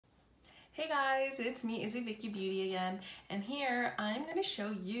Hey guys, it's me, Izzy Vicky Beauty again, and here I'm going to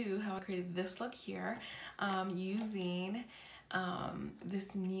show you how I created this look here using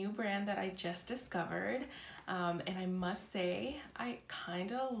this new brand that I just discovered, and I must say I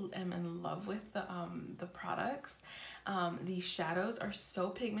kind of am in love with the products. These shadows are so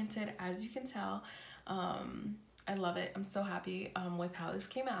pigmented, as you can tell. I love it. I'm so happy with how this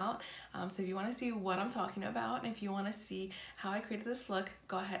came out. So if you want to see what I'm talking about, and if you want to see how I created this look,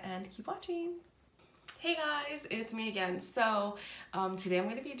 go ahead and keep watching. Hey guys, it's me again. So today I'm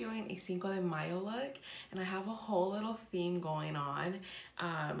going to be doing a Cinco de Mayo look, and I have a whole little theme going on,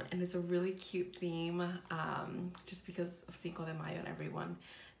 and it's a really cute theme just because of Cinco de Mayo and everyone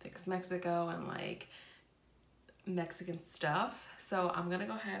thinks Mexico and like Mexican stuff. So I'm gonna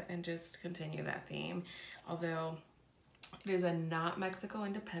go ahead and just continue that theme, although it is a not Mexico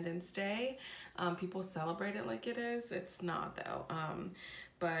Independence Day. People celebrate it like it is. It's not though.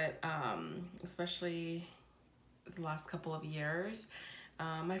 But especially the last couple of years,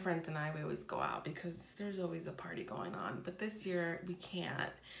 my friends and I, we always go out because there's always a party going on. But this year we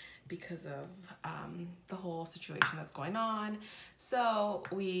can't because of the whole situation that's going on. So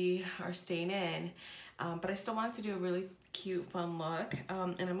we are staying in, but I still wanted to do a really cute, fun look.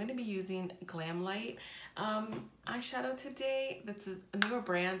 And I'm gonna be using Glamlite eyeshadow today. That's a newer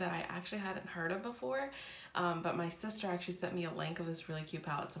brand that I actually hadn't heard of before, but my sister actually sent me a link of this really cute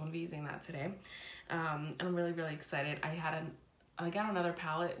palette, so I'm gonna be using that today. And I'm really, really excited. I got another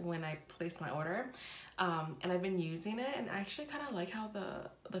palette when I placed my order, and I've been using it, and I actually kind of like how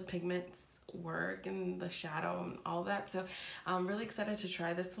the pigments work and the shadow and all of that. So I'm really excited to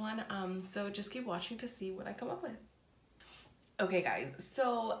try this one. So just keep watching to see what I come up with. Okay guys,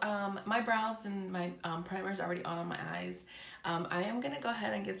 so my brows and my primer is already on my eyes. I am gonna go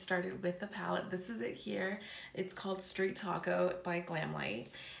ahead and get started with the palette. This is it here. It's called Street Taco by Glamlite,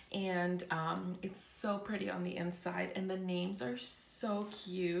 and it's so pretty on the inside, and the names are so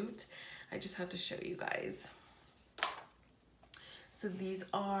cute. I just have to show you guys. So these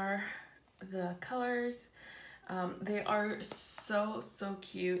are the colors. They are so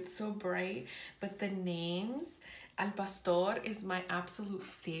cute, so bright, but the names, Al Pastor is my absolute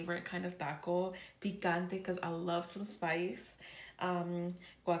favorite kind of taco. Picante, because I love some spice.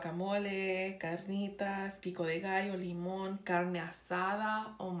 Guacamole, carnitas, pico de gallo, limon, carne asada.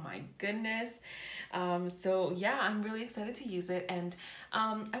 Oh my goodness. So yeah, I'm really excited to use it, and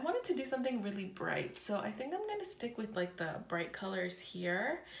I wanted to do something really bright. So I think I'm gonna stick with like the bright colors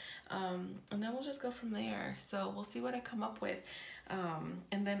here. And then we'll just go from there. So we'll see what I come up with.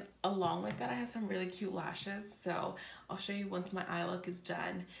 And then along with that, I have some really cute lashes. So I'll show you once my eye look is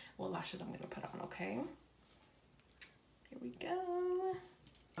done what lashes I'm gonna put on, okay? Here we go.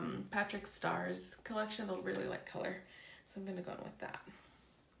 Patrick Starr's collection, they'll really like color. So I'm gonna go in with that.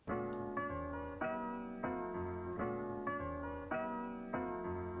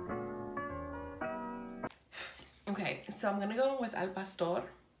 Okay, so I'm gonna go in with Al Pastor,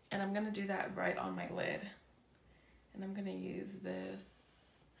 and I'm gonna do that right on my lid. And I'm gonna use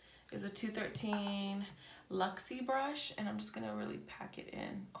this. It's a 213 Luxie brush, and I'm just gonna really pack it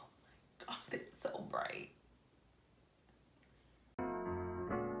in. Oh my God, it's so bright.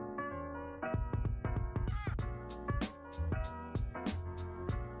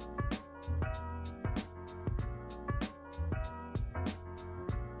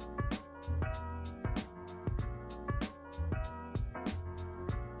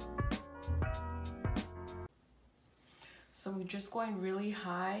 So I'm just going really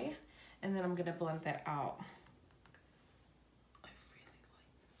high, and then I'm gonna blend that out.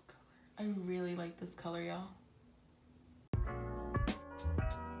 I really like this color, y'all.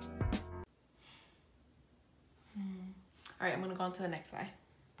 All right, I'm gonna go on to the next eye.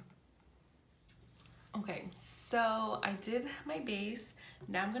 Okay, so I did my base.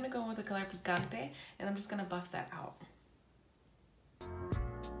 Now I'm gonna go in with the color Picante, and I'm just gonna buff that out.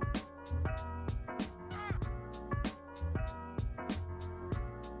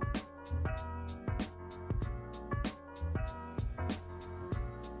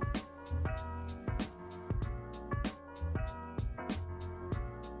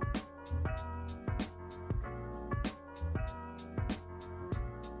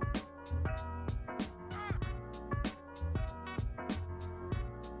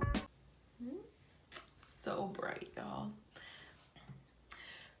 So bright, y'all.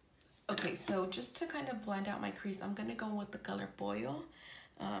 Okay, so just to kind of blend out my crease, I'm gonna go in with the color Pollo,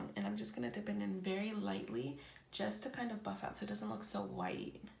 and I'm just gonna dip it in very lightly just to kind of buff out so it doesn't look so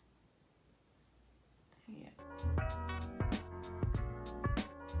white. Yeah.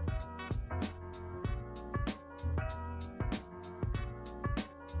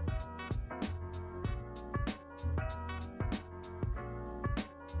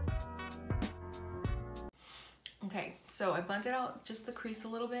 So I blended out just the crease a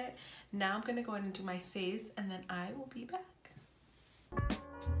little bit. Now I'm gonna go into my face and then I will be back.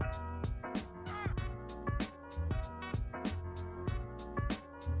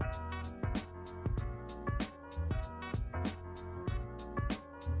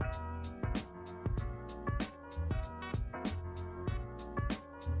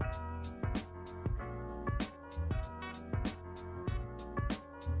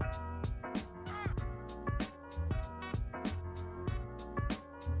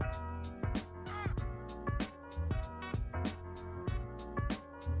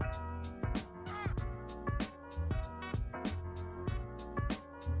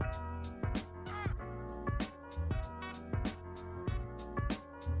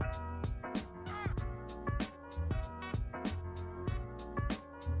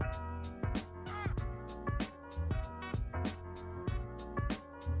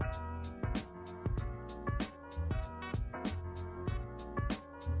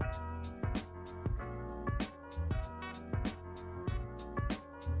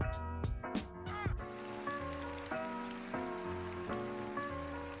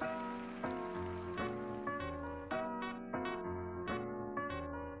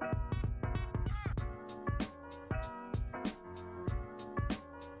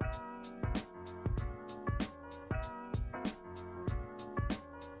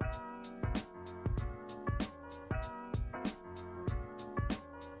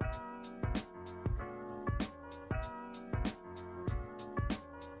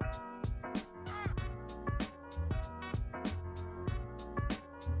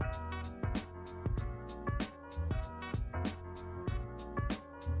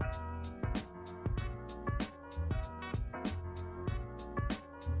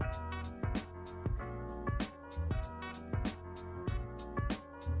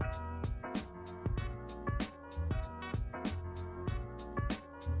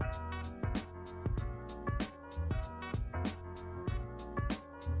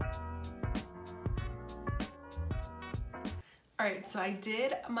 All right, so I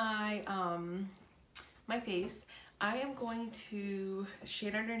did my my face. I am going to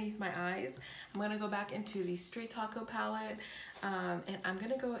shade underneath my eyes. I'm gonna go back into the Street Taco palette, and I'm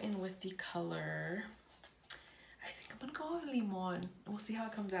gonna go in with the color, I think I'm gonna go with Limon. We'll see how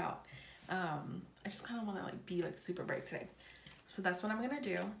it comes out. I just kind of want to like be like super bright today. So that's what I'm gonna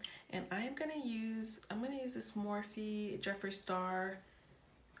do. And I'm gonna use this Morphe Jeffree Star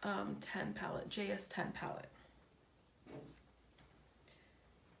 10 palette, JS 10 palette.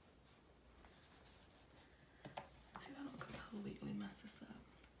 Let's see if I don't completely mess this up.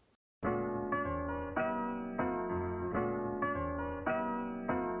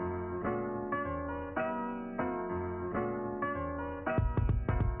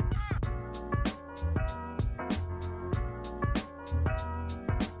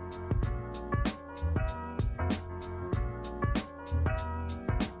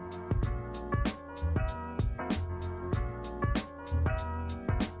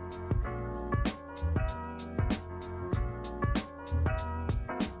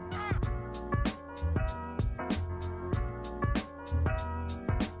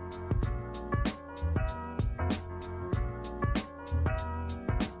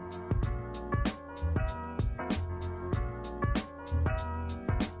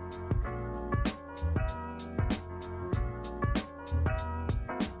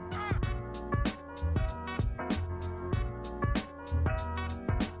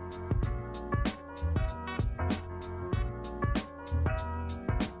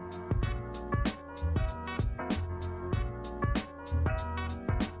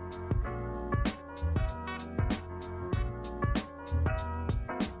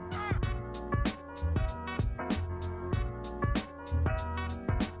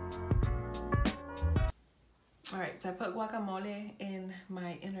 All right, so I put guacamole in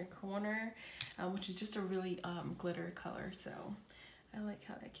my inner corner, which is just a really glitter color, so I like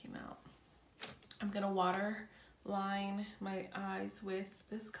how that came out. I'm gonna waterline my eyes with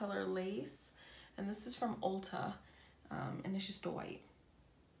this color Lace, and this is from Ulta, and it's just a white.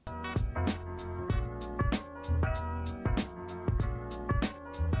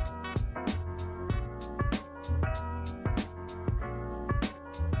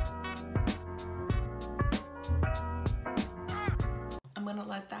 I'm gonna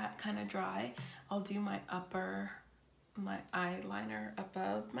let that kind of dry. I'll do my eyeliner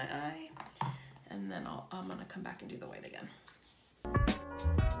above my eye, and then I'm gonna come back and do the white again.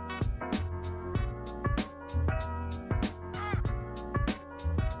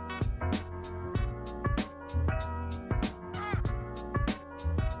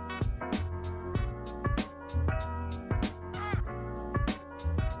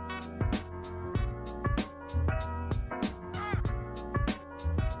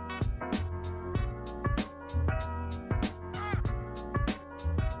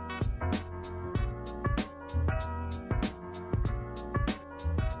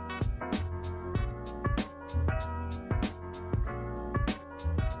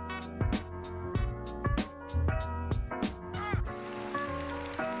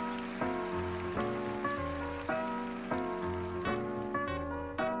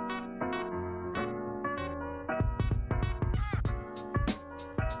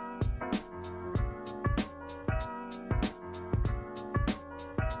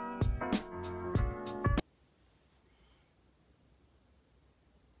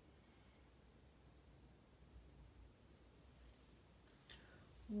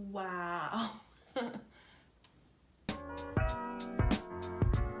 Wow.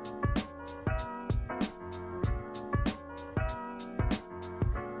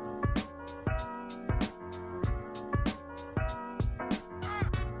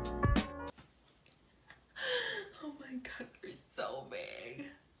 Oh my god, you're so big.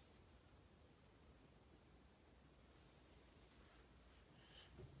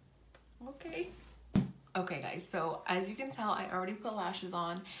 Okay. Okay guys, so as you can tell, I already put lashes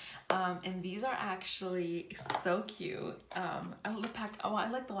on, and these are actually so cute. I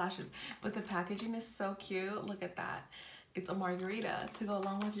like the lashes, but the packaging is so cute. Look at that. It's a margarita to go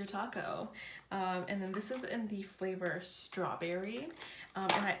along with your taco. And then this is in the flavor strawberry.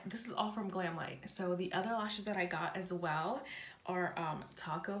 This is all from Glamlite. So the other lashes that I got as well are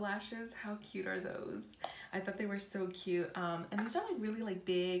taco lashes. How cute are those? I thought they were so cute. And these are like really like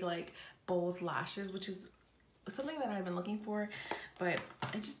big, like bold lashes, which is something that I've been looking for, but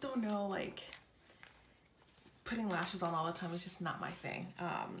I just don't know, like putting lashes on all the time is just not my thing.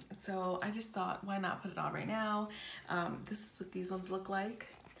 So I just thought, why not put it on right now? This is what these ones look like.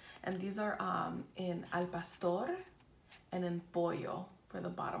 And these are in al pastor and in pollo for the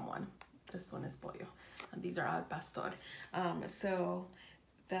bottom one. This one is pollo and these are al pastor. So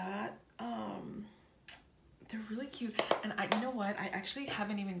that they're really cute. And you know what? I actually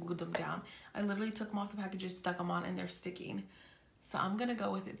haven't even glued them down. I literally took them off the packages, stuck them on, and they're sticking. So I'm gonna go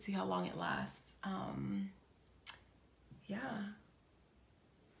with it, see how long it lasts. Yeah.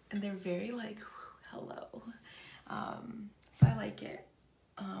 And they're very like, hello. So I like it.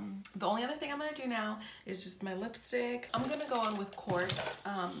 The only other thing I'm gonna do now is just my lipstick. I'm gonna go on with Cork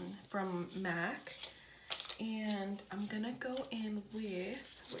from MAC. And I'm gonna go in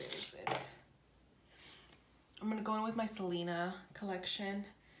with, where is it? I'm gonna go in with my Selena collection.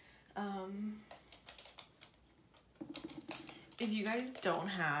 If you guys don't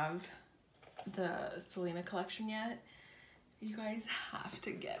have the Selena collection yet, you guys have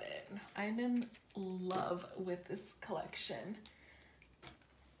to get it. I'm in love with this collection.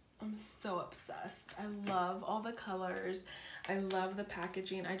 I'm so obsessed. I love all the colors. I love the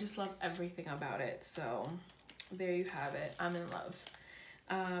packaging. I just love everything about it. So there you have it. I'm in love.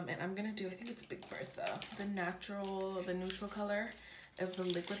 And I'm gonna do, I think it's Big Bertha, the neutral color of the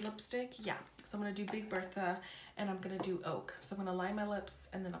liquid lipstick. Yeah, so I'm gonna do Big Bertha and I'm gonna do Oak. So I'm gonna line my lips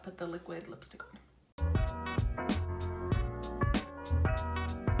and then I'll put the liquid lipstick on.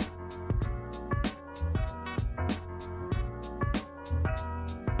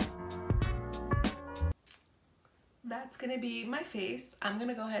 That's gonna be my face. I'm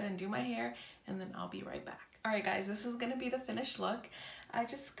gonna go ahead and do my hair and then I'll be right back. All right guys, this is gonna be the finished look. I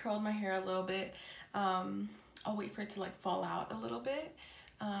just curled my hair a little bit. I'll wait for it to like fall out a little bit,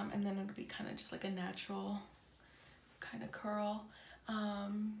 and then it'll be kind of just like a natural kind of curl.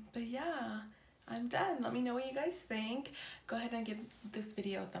 But yeah, I'm done. Let me know what you guys think. Go ahead and give this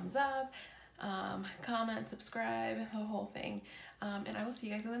video a thumbs up, comment, subscribe, the whole thing. And I will see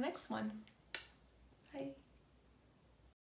you guys in the next one. Bye.